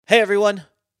Hey everyone,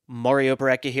 Mario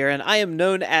Parecka here, and I am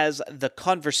known as the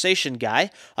Conversation Guy.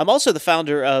 I'm also the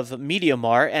founder of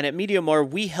MediaMar, and at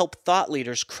MediaMar we help thought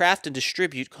leaders craft and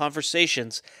distribute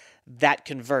conversations that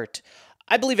convert.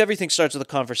 I believe everything starts with a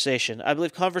conversation. I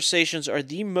believe conversations are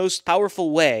the most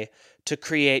powerful way to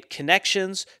create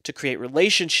connections, to create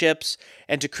relationships,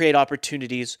 and to create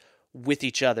opportunities with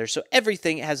each other. So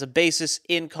everything has a basis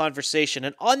in conversation.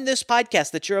 And on this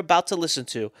podcast that you're about to listen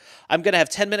to, I'm going to have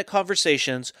 10-minute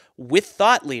conversations with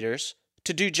thought leaders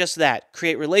to do just that,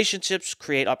 create relationships,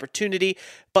 create opportunity,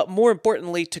 but more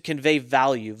importantly, to convey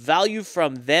value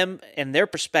from them and their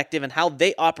perspective and how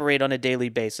they operate on a daily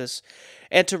basis,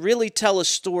 and to really tell a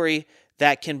story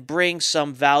that can bring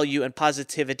some value and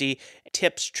positivity,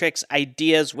 tips, tricks,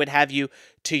 ideas, what have you,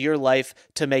 to your life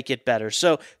to make it better.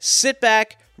 So sit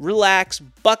back, relax,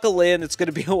 buckle in. It's going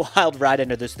to be a wild ride. I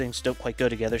know those things don't quite go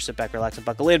together. Sit back, relax, and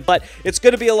buckle in. But it's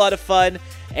going to be a lot of fun,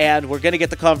 and we're going to get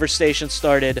the conversation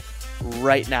started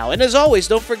right now. And as always,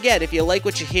 don't forget, if you like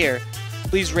what you hear,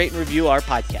 please rate and review our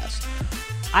podcast.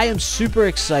 I am super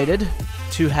excited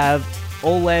to have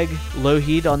Oleg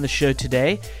Lougheed on the show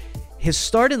today. His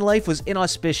start in life was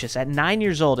inauspicious at 9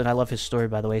 years old, and I love his story,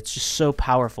 by the way. It's just so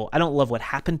powerful. I don't love what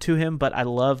happened to him, but I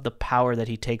love the power that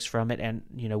he takes from it and,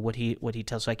 you know, what he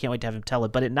tells. So I can't wait to have him tell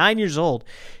it. But at 9 years old,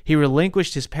 he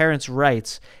relinquished his parents'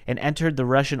 rights and entered the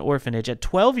Russian orphanage. At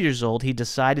 12 years old, he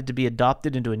decided to be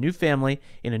adopted into a new family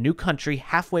in a new country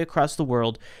halfway across the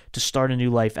world to start a new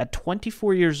life. At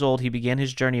 24 years old, he began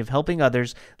his journey of helping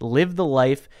others live the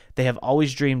life they have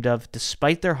always dreamed of,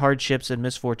 despite their hardships and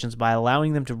misfortunes, by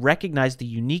allowing them to recognize the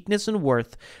uniqueness and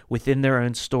worth within their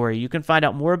own story. You can find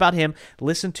out more about him,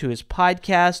 listen to his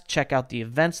podcast, check out the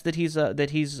events that he's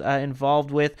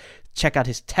involved with, check out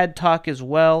his TED Talk as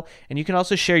well, and you can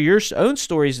also share your own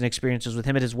stories and experiences with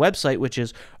him at his website, which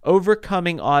is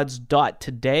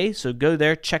overcomingodds.today. So go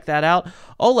there, check that out.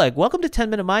 Oleg, welcome to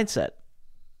 10-Minute Mindset.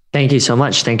 Thank you so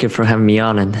much. Thank you for having me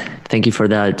on, and thank you for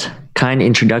that kind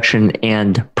introduction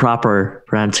and proper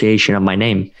pronunciation of my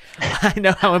name. I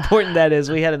know how important that is.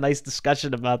 We had a nice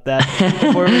discussion about that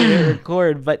before we hit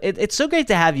record, but it's so great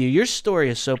to have you. Your story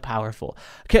is so powerful.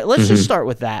 Okay, let's just start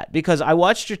with that, because I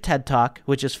watched your TED Talk,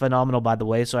 which is phenomenal, by the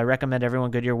way. So I recommend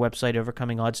everyone go to your website,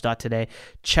 overcomingodds.today.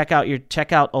 Check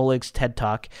out Oleg's TED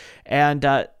Talk, and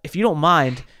if you don't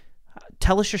mind,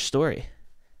 tell us your story.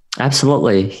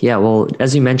 Absolutely. Yeah. Well,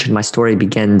 as you mentioned, my story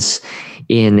begins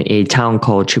in a town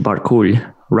called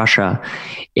Chubarkul, Russia.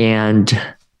 And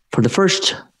for the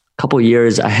first couple of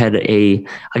years, I had I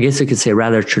guess you could say,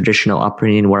 rather traditional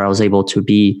upbringing where I was able to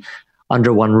be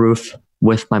under one roof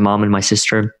with my mom and my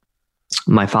sister.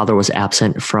 My father was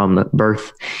absent from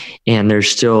birth, and there are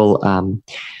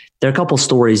a couple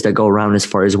stories that go around as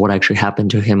far as what actually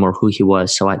happened to him or who he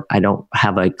was. So I don't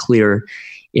have a clear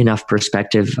enough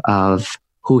perspective of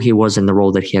who he was in the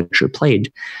role that he actually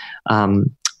played.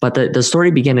 But the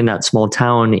story began in that small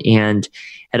town, and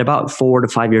at about 4 to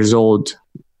 5 years old,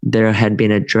 there had been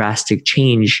a drastic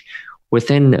change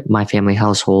within my family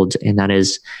household, and that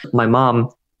is my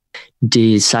mom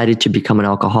decided to become an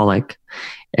alcoholic.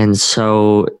 And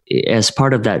so as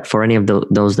part of that, for any of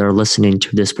those that are listening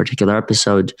to this particular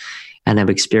episode and have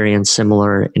experienced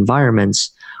similar environments,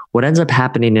 what ends up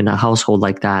happening in a household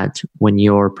like that, when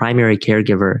your primary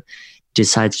caregiver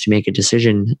decides to make a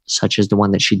decision such as the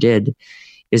one that she did,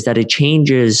 is that it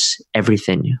changes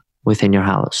everything within your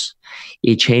house.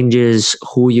 It changes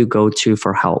who you go to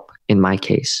for help, in my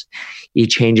case. It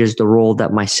changes the role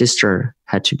that my sister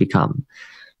had to become.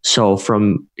 So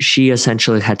she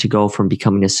essentially had to go from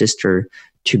becoming a sister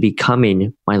to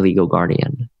becoming my legal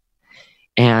guardian.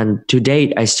 And to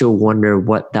date, I still wonder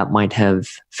what that might have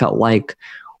felt like,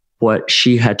 what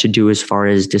she had to do as far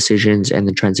as decisions and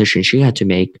the transition she had to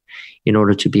make in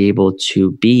order to be able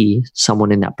to be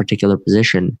someone in that particular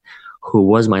position who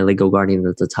was my legal guardian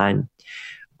at the time.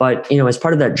 But, as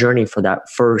part of that journey for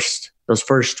those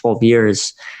first 12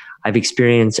 years, I've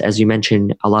experienced, as you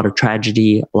mentioned, a lot of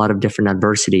tragedy, a lot of different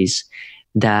adversities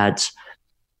that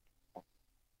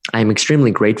I'm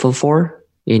extremely grateful for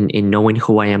in knowing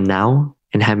who I am now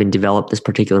and having developed this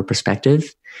particular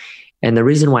perspective. And the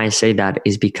reason why I say that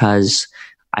is because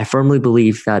I firmly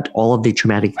believe that all of the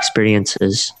traumatic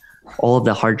experiences, all of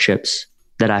the hardships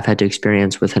that I've had to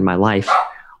experience within my life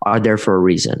are there for a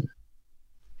reason.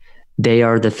 They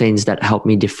are the things that help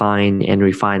me define and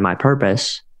refine my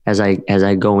purpose as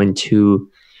I go into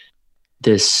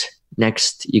this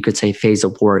next, you could say, phase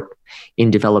of work in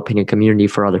developing a community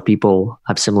for other people who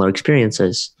have similar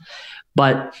experiences.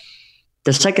 But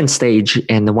the second stage,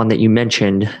 and the one that you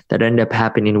mentioned that ended up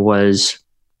happening, was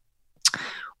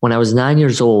when I was 9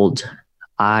 years old.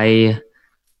 I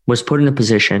was put in a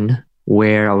position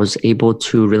where I was able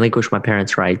to relinquish my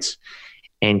parents' rights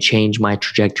and change my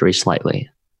trajectory slightly.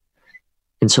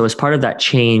 And so as part of that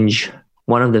change,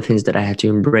 one of the things that I had to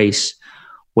embrace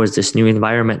was this new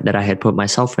environment that I had put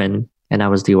myself in, and that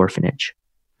was the orphanage.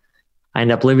 I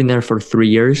ended up living there for 3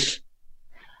 years.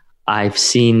 I've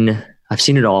seen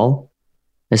it all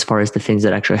as far as the things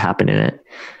that actually happen in it,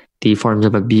 the forms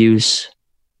of abuse,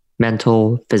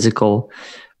 mental, physical,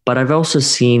 but I've also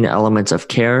seen elements of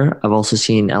care. I've also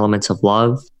seen elements of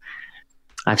love.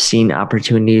 I've seen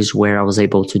opportunities where I was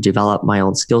able to develop my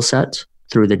own skill set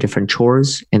through the different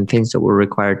chores and things that were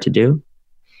required to do.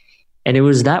 And it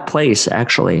was that place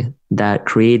actually that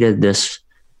created this,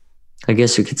 I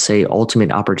guess you could say,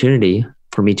 ultimate opportunity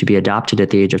for me to be adopted at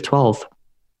the age of 12,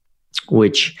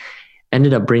 which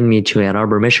ended up bringing me to Ann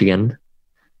Arbor, Michigan,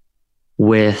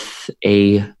 with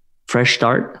a fresh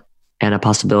start and a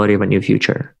possibility of a new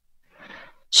future.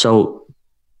 So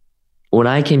when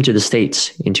I came to the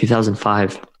States in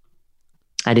 2005,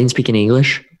 I didn't speak any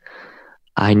English.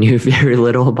 I knew very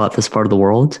little about this part of the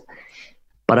world,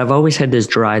 but I've always had this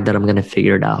drive that I'm going to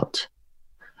figure it out.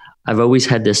 I've always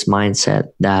had this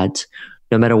mindset that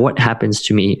no matter what happens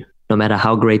to me, no matter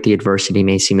how great the adversity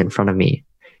may seem in front of me,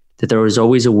 that there was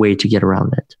always a way to get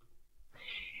around it.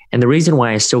 And the reason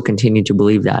why I still continue to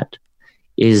believe that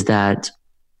is that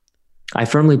I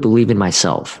firmly believe in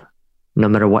myself, no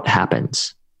matter what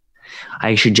happens.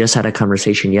 I actually just had a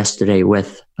conversation yesterday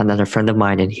with another friend of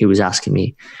mine, and he was asking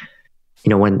me,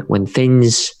 when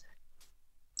things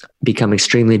become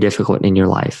extremely difficult in your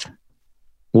life,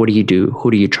 what do you do?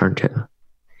 Who do you turn to?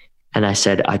 And I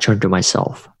said, I turn to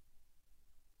myself.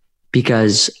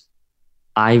 Because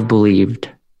I've believed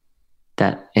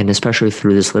that, and especially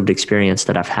through this lived experience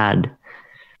that I've had,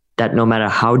 that no matter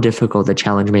how difficult the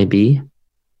challenge may be,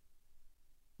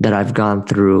 that I've gone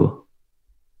through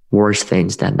worse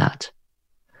things than that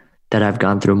I've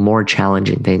gone through more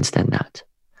challenging things than that.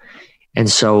 And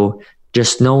so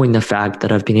just knowing the fact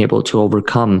that I've been able to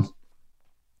overcome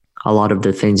a lot of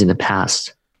the things in the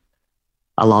past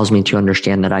allows me to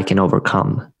understand that I can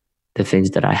overcome the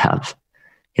things that I have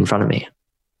in front of me.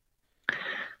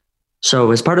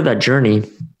 So as part of that journey,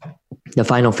 the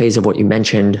final phase of what you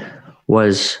mentioned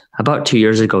was about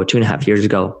 2.5 years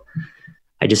ago,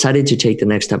 I decided to take the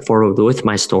next step forward with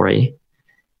my story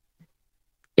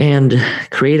and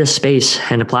create a space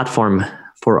and a platform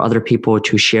for other people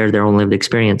to share their own lived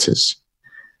experiences.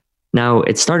 Now,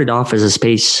 it started off as a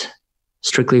space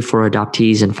strictly for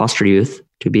adoptees and foster youth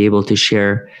to be able to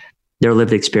share their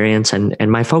lived experience. And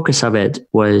my focus of it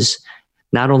was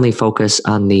not only focus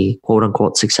on the quote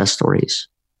unquote success stories,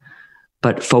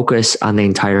 but focus on the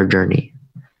entire journey.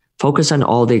 Focus on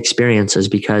all the experiences,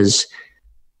 because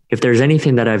if there's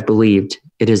anything that I've believed,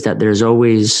 it is that there's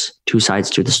always two sides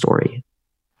to the story.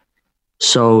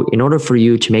 So in order for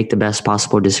you to make the best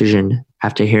possible decision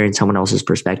after hearing someone else's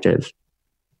perspective,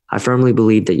 I firmly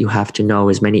believe that you have to know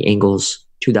as many angles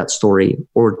to that story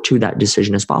or to that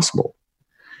decision as possible.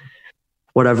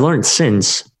 What I've learned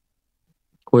since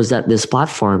was that this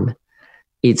platform,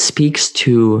 it speaks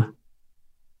to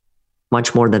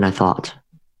much more than I thought.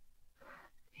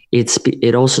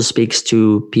 It also speaks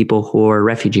to people who are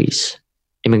refugees,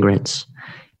 immigrants,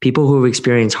 people who have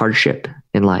experienced hardship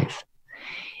in life.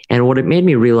 And what it made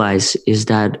me realize is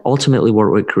that ultimately what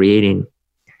we're creating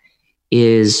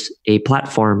is a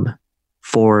platform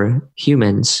for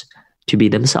humans to be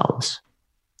themselves,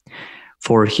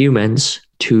 for humans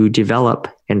to develop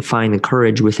and find the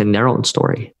courage within their own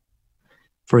story,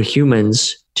 for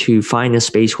humans to find a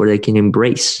space where they can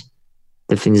embrace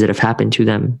the things that have happened to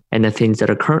them and the things that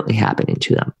are currently happening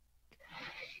to them.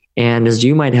 And as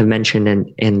you might have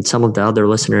mentioned, and some of the other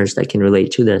listeners that can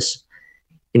relate to this,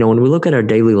 when we look at our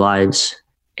daily lives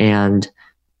and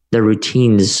the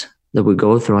routines that we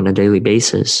go through on a daily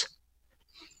basis,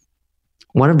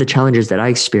 one of the challenges that I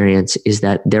experience is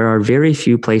that there are very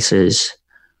few places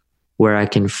where I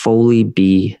can fully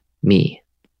be me.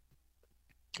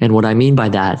 And what I mean by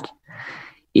that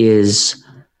is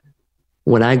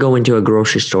when I go into a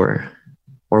grocery store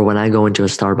or when I go into a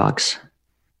Starbucks,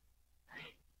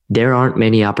 there aren't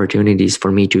many opportunities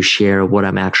for me to share what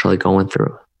I'm actually going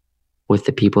through with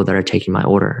the people that are taking my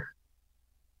order.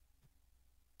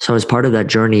 So as part of that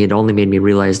journey, it only made me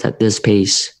realize that this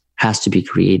space has to be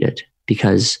created,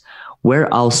 because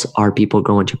where else are people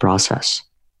going to process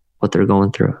what they're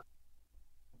going through?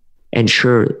 And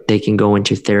sure, they can go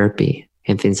into therapy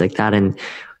and things like that. And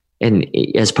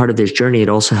as part of this journey, it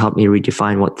also helped me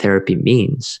redefine what therapy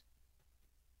means.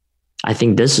 I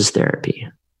think this is therapy.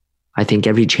 I think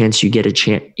every chance you get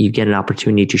an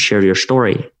opportunity to share your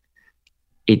story,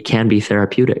 it can be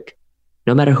therapeutic.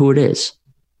 no matter who it is.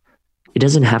 It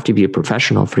doesn't have to be a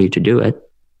professional for you to do it.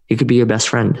 It could be your best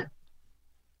friend.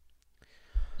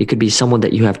 It could be someone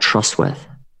that you have trust with.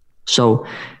 So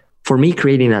for me,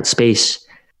 creating that space,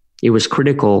 it was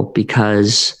critical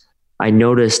because I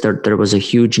noticed that there was a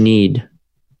huge need,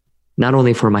 not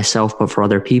only for myself, but for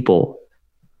other people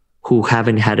who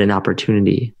haven't had an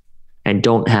opportunity and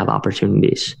don't have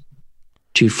opportunities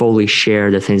to fully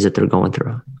share the things that they're going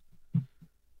through.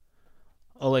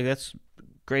 Oleg, that's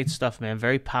great stuff, man.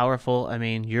 Very powerful. I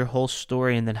mean, your whole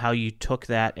story and then how you took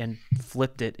that and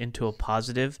flipped it into a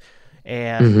positive.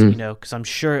 And, you know, because I'm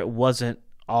sure it wasn't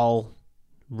all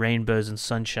rainbows and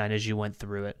sunshine as you went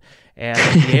through it. And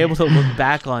to be able to look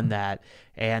back on that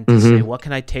and to say, what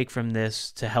can I take from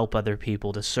this to help other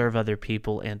people, to serve other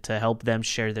people, and to help them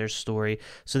share their story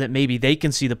so that maybe they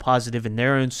can see the positive in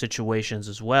their own situations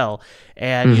as well.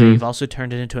 And, you know, you've also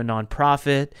turned it into a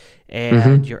nonprofit,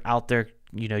 and you're out there,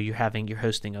 you know, you're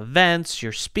hosting events,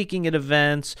 you're speaking at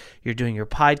events, you're doing your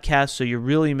podcast. So you're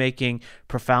really making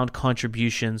profound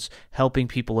contributions, helping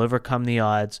people overcome the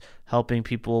odds, helping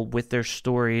people with their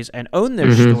stories and own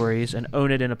their stories and own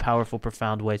it in a powerful,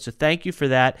 profound way. So thank you for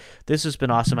that. This has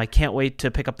been awesome. I can't wait to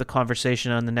pick up the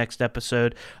conversation on the next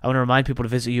episode. I want to remind people to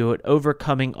visit you at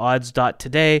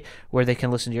overcomingodds.today, where they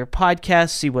can listen to your podcast,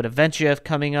 see what events you have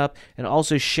coming up, and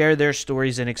also share their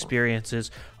stories and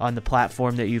experiences on the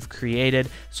platform that you've created.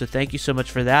 So thank you so much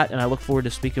for that, and I look forward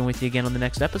to speaking with you again on the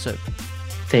next episode.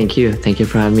 Thank you. Thank you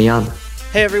for having me on.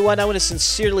 Hey everyone, I want to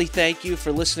sincerely thank you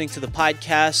for listening to the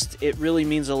podcast. It really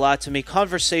means a lot to me.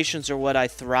 Conversations are what I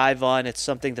thrive on. It's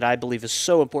something that I believe is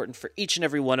so important for each and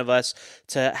every one of us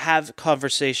to have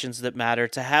conversations that matter,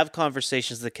 to have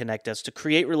conversations that connect us, to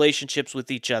create relationships with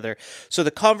each other. So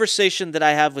the conversation that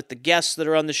I have with the guests that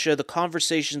are on the show, the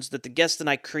conversations that the guests and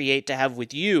I create to have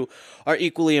with you are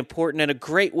equally important, and a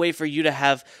great way for you to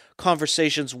have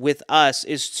conversations with us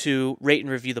is to rate and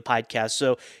review the podcast.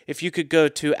 So if you could go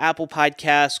to Apple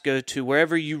Podcasts, go to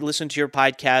wherever you listen to your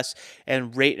podcasts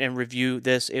and rate and review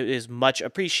this, it is much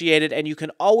appreciated. And you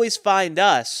can always find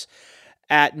us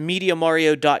at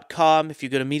MediaMario.com. If you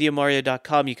go to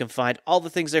MediaMario.com, you can find all the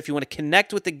things there. If you want to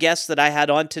connect with the guests that I had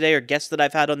on today or guests that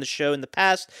I've had on the show in the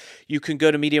past, you can go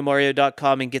to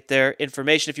MediaMario.com and get their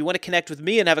information. If you want to connect with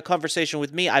me and have a conversation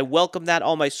with me, I welcome that.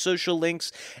 All my social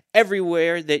links,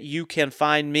 everywhere that you can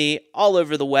find me, all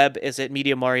over the web, is at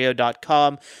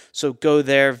MediaMario.com. So go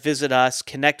there, visit us,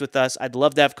 connect with us. I'd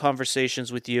love to have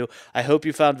conversations with you. I hope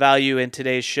you found value in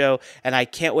today's show, and I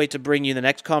can't wait to bring you the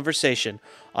next conversation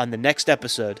on the next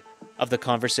episode of The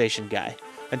Conversation Guy.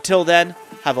 Until then,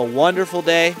 have a wonderful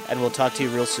day, and we'll talk to you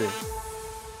real soon.